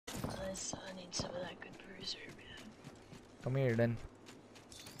I need some of that good bruiser, man. Come here then.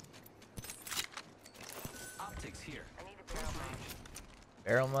 Optics here.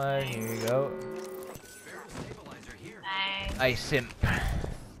 Barrel mud, here you go. Barrel stabilizer here. Thanks. Ice simp.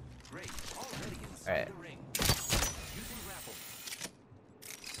 Great. Already inside Alright. the ring. Using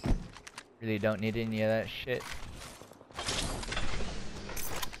grapple. Really don't need any of that shit.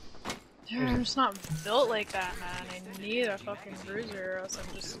 Dude, I'm just not built like that, man. I need a fucking bruiser or else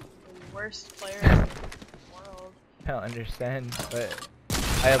I'm just the worst player in the world. I don't understand, but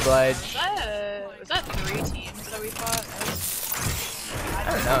I oblige. Was that 3 teams that we fought? I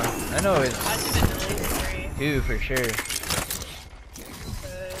don't know. I know it's I've been deleted 3. 2 for sure.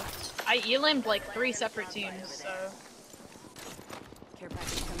 I elimed like 3 separate teams, so. Care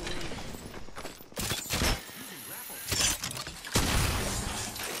package coming in.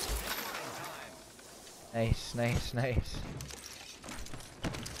 Nice, nice, nice.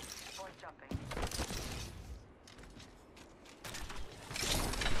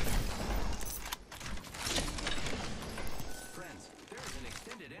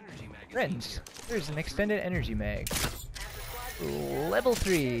 Friends, there's an extended energy mag. Level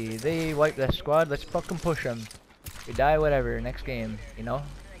 3. They wipe that squad. Let's fucking push them. We die, whatever. Next game, you know.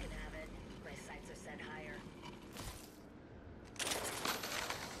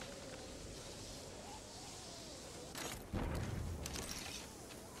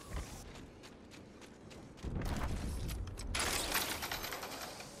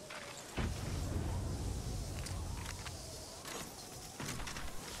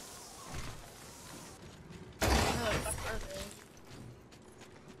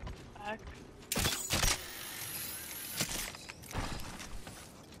 Back.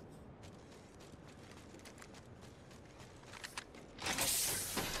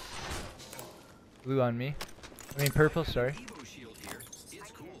 Blue on me. I mean purple, sorry.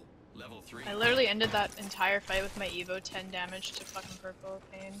 I literally ended that entire fight with my Evo 10 damage to fucking purple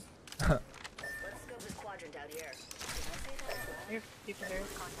pain. Let's scope this quadrant out here. Here, people here.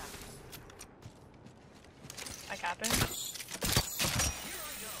 I cap him.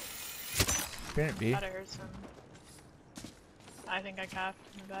 Couldn't be. Thought I heard some. I think I capped.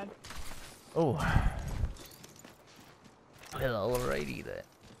 My bad. Oh. Well, alrighty then.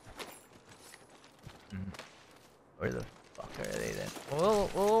 Where the fuck are they then? Well,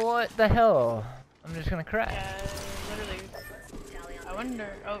 what the hell? I'm just gonna crash. Yeah, literally. I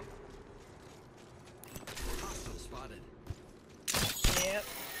wonder. Oh. Yep.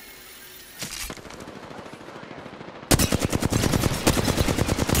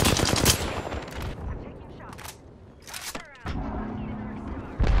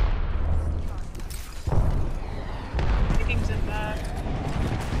 Vikings in back.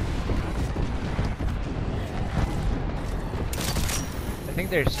 I think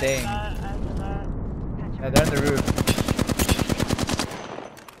they're staying. After that. Yeah, they're on the roof.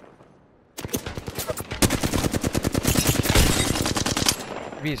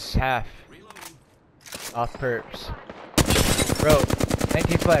 Maybe he's half. Off perps. Bro,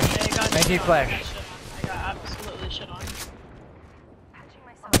 19 flash. Yeah, you got 19 shit on. flash. I got absolutely shit on.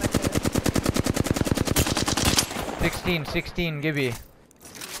 16, Gibby.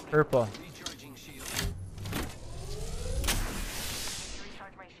 Purple.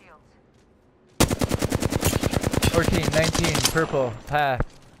 14, 19, purple, path.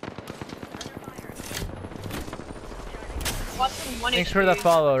 Thanks for the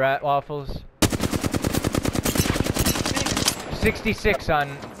follow, Rat Waffles. 66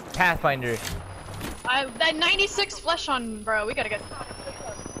 on Pathfinder. That 96 flesh on, bro. We gotta get.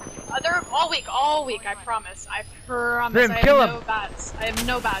 They're all week. I promise. I promise. Grim, I have kill no him. bats. I have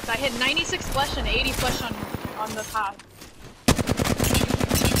no bats. I hit 96 flesh and 80 flesh on the path.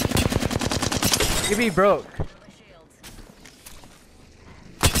 Gibby broke.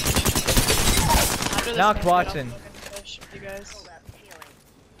 After this Knocked game, Watson. I'll fucking fish with you guys.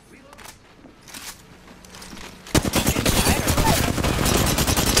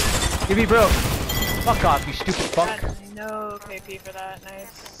 Gibby broke. Fuck off, you stupid fuck. Got no KP for that.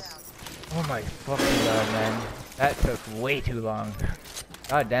 Nice. Oh my fucking god, man. That took way too long.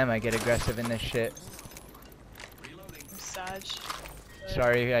 God damn, I get aggressive in this shit. I'm Sag.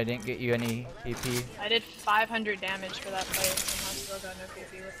 Sorry, I didn't get you any KP. I did 500 damage for that fight, and I still got no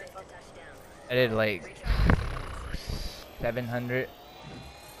KP. What the fuck? I did like 700,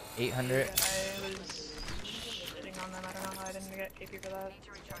 800. I was shitting on them. I don't know how I didn't get KP for that.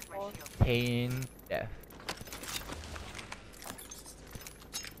 Pain, death.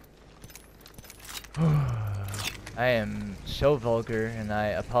 I am so vulgar and I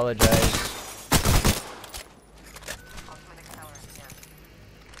apologize.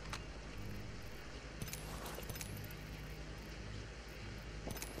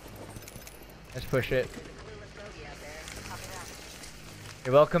 push it.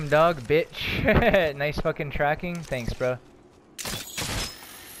 You're welcome, dog, bitch. Nice fucking tracking. Thanks, bro.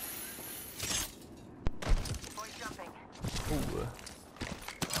 Ooh.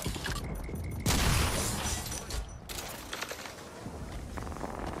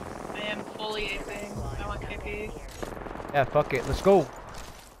 I am fully aping. I want KP. Yeah, fuck it. Let's go.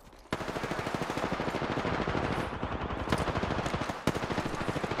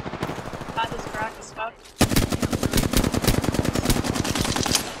 Path is cracked as fuck.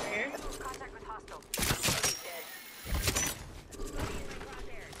 Here.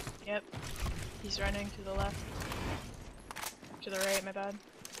 Yep. He's running to the left. To the right, my bad.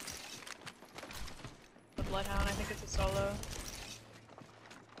 The Bloodhound, I think it's a solo.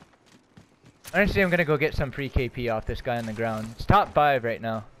 Honestly, I'm gonna go get some free KP off this guy on the ground. It's top 5 right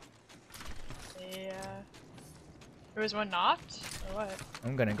now. Yeah. There was one knocked? Or what?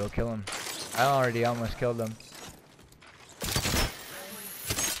 I'm gonna go kill him. I already almost killed him.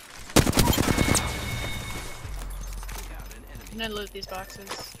 I'm gonna loot these boxes.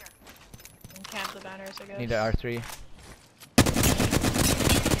 And camp the banners, I guess. Need an R3.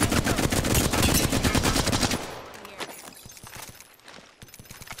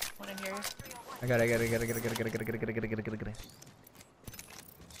 One in here. I got it.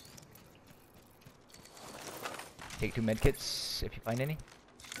 Take 2 medkits if you find any.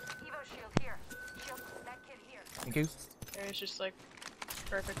 Thank you. There's just like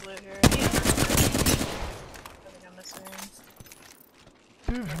perfect loot here. I think I'm missing.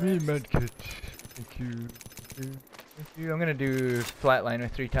 Give me medkit. Thank you. Thank you. I'm gonna do flatline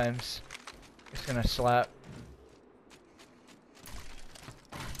with 3 times. Just gonna slap.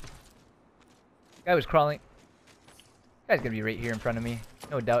 Guy was crawling. Guy's gonna be right here in front of me.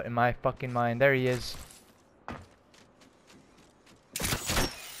 No doubt in my fucking mind. There he is.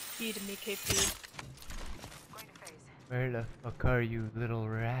 Feed me KP. Where the fuck are you, little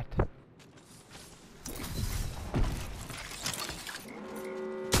rat?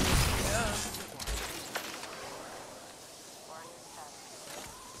 Yeah.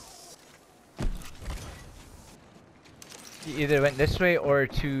 He either went this way or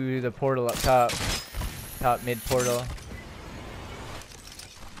to the portal up top. Top mid portal.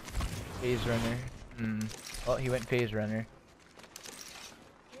 Phase runner. Oh, he went phase runner.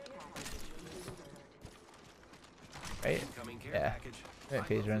 Right? Incoming care Yeah. package. He went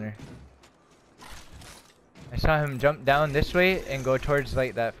phase runner. I saw him jump down this way and go towards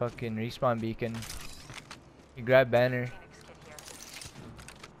like that fucking respawn beacon. He grabbed banner.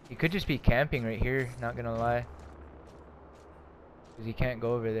 He could just be camping right here, not gonna lie. Cause he can't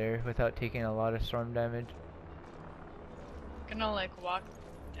go over there without taking a lot of storm damage. Gonna like walk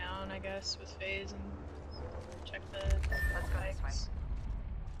down, I guess, with phase and check the bikes.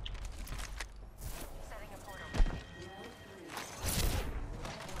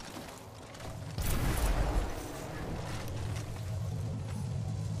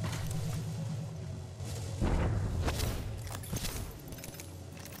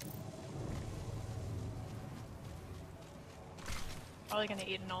 Probably gonna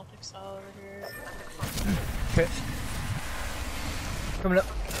eat an Altic cell over here. Okay. Coming up.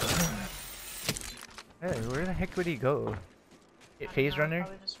 Hey, where the heck would he go? Hit I phase don't know, runner?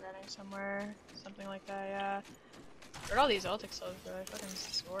 Probably just running somewhere, something like that. Yeah. Where'd all these Altic cells go? I fucking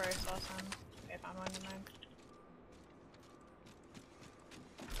swore I saw some. Okay, I found one in mine.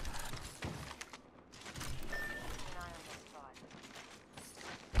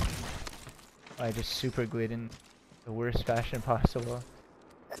 I just super glued in the worst fashion possible.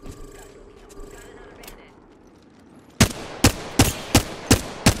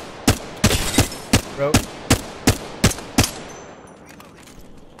 Bro.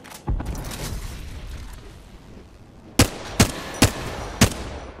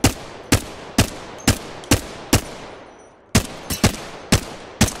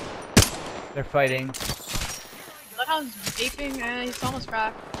 They're fighting. Bloodhound's aping and he's almost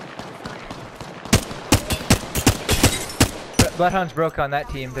cracked. Bloodhound's broke on that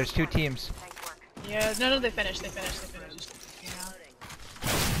team. There's 2 teams. Yeah, no, they finished. Just, you know.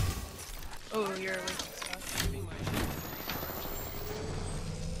 Oh, you're weak stuff.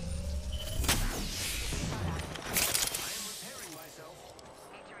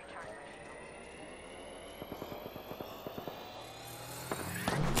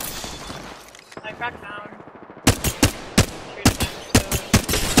 I cracked down.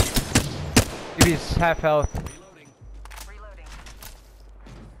 He's half health.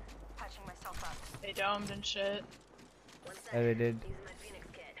 They domed and shit. Yeah, they did.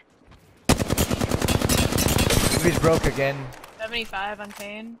 He's broke again. 75 on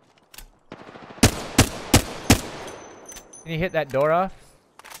pain. Can you hit that door off?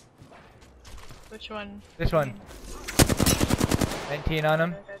 Which one? This one. 19 on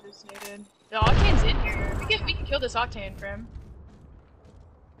him. I just needed. The Octane's in here. We can kill this Octane for him.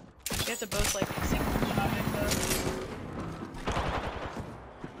 We have to both like single shot it though.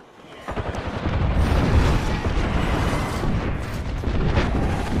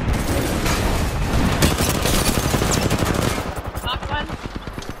 Knocked one.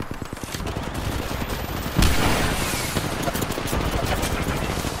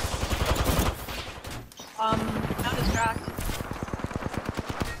 Now distract.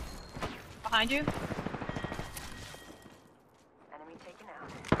 Behind you. Enemy taken out.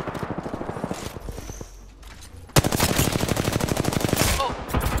 Oh.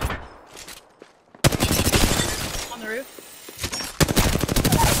 On the roof.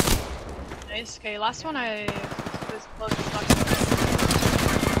 Nice. Okay, last one I was close to talking about.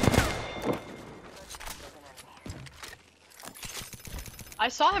 I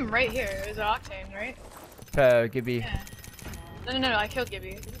saw him right here. It was an Octane, right? Gibby. Yeah. No, I killed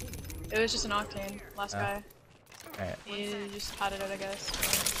Gibby. It was just an Octane, last guy. Alright. He just had it out, I guess.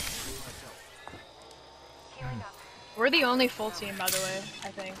 We're the only full team, by the way,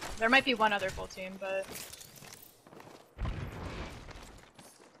 I think. There might be one other full team, but...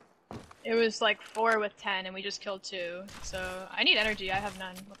 It was like 4 with 10, and we just killed 2. So, I need energy, I have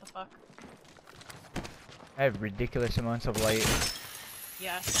none. What the fuck? I have ridiculous amounts of light.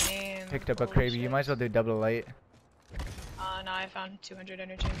 Yeah, same. Picked up a Holy Kraber. You shit. might as well do double light. No, I found 200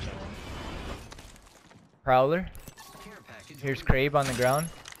 energy in chilling. Prowler. Care package. Here's Krabe on the ground.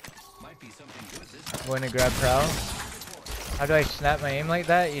 Might be something good this I'm going to grab Prowl. How do I snap my aim like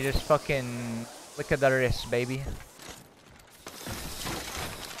that? You just fucking look at the wrist, baby.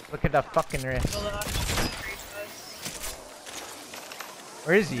 Look at the fucking wrist. Well,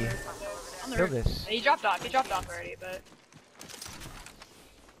 Where is he? on the Kill roof. this. He dropped off. He dropped off already, but...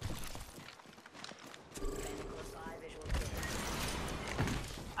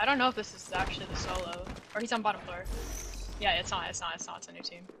 I don't know if this is actually the solo. Or he's on bottom floor. Yeah, it's not, it's a new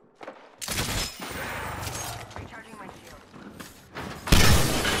team. Recharging my shield.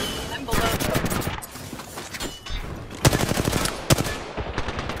 I'm below though.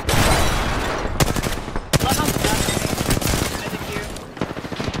 Left on the left, I think you.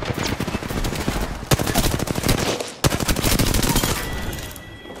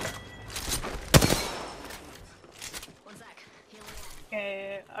 One sec. Healing.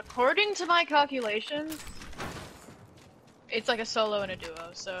 Okay, according to my calculations, it's like a solo and a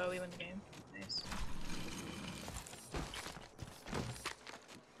duo, so we win the game. Nice.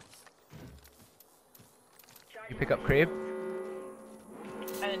 You pick up Krabe?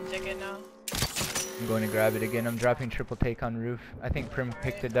 I didn't take it, no. I'm going to grab it again. I'm dropping triple take on roof. I think Prim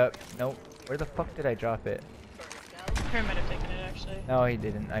picked it up. Nope. Where the fuck did I drop it? Prim might have taken it, actually. No, he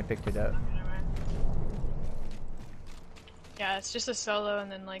didn't. I picked it up. Okay, never mind. Yeah, it's just a solo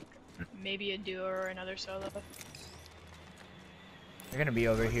and then like maybe a duo or another solo. They're gonna be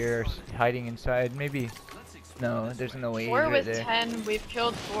over here, hiding inside. Maybe. No, there's no way. 4 he's with right there. 10, we've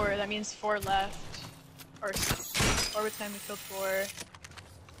killed 4. That means 4 left. Or 4 with 10, we killed 4.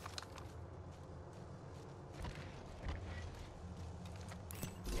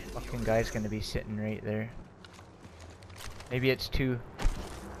 Fucking guy's gonna be sitting right there. Maybe it's 2.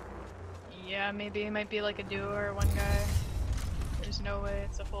 Yeah, maybe it might be like a duo or one guy. There's no way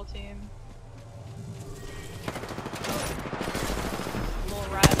it's a full team.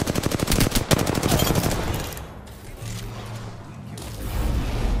 Little rat.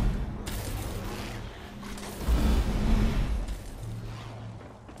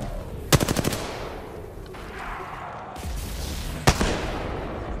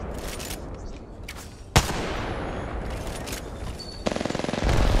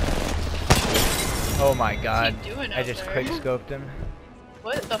 Oh my god. What's he doing I out just there? quick scoped him.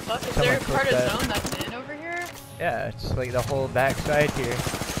 What the fuck? Is Someone there a part clip of that. zone that's in over here? Yeah, it's like the whole backside here.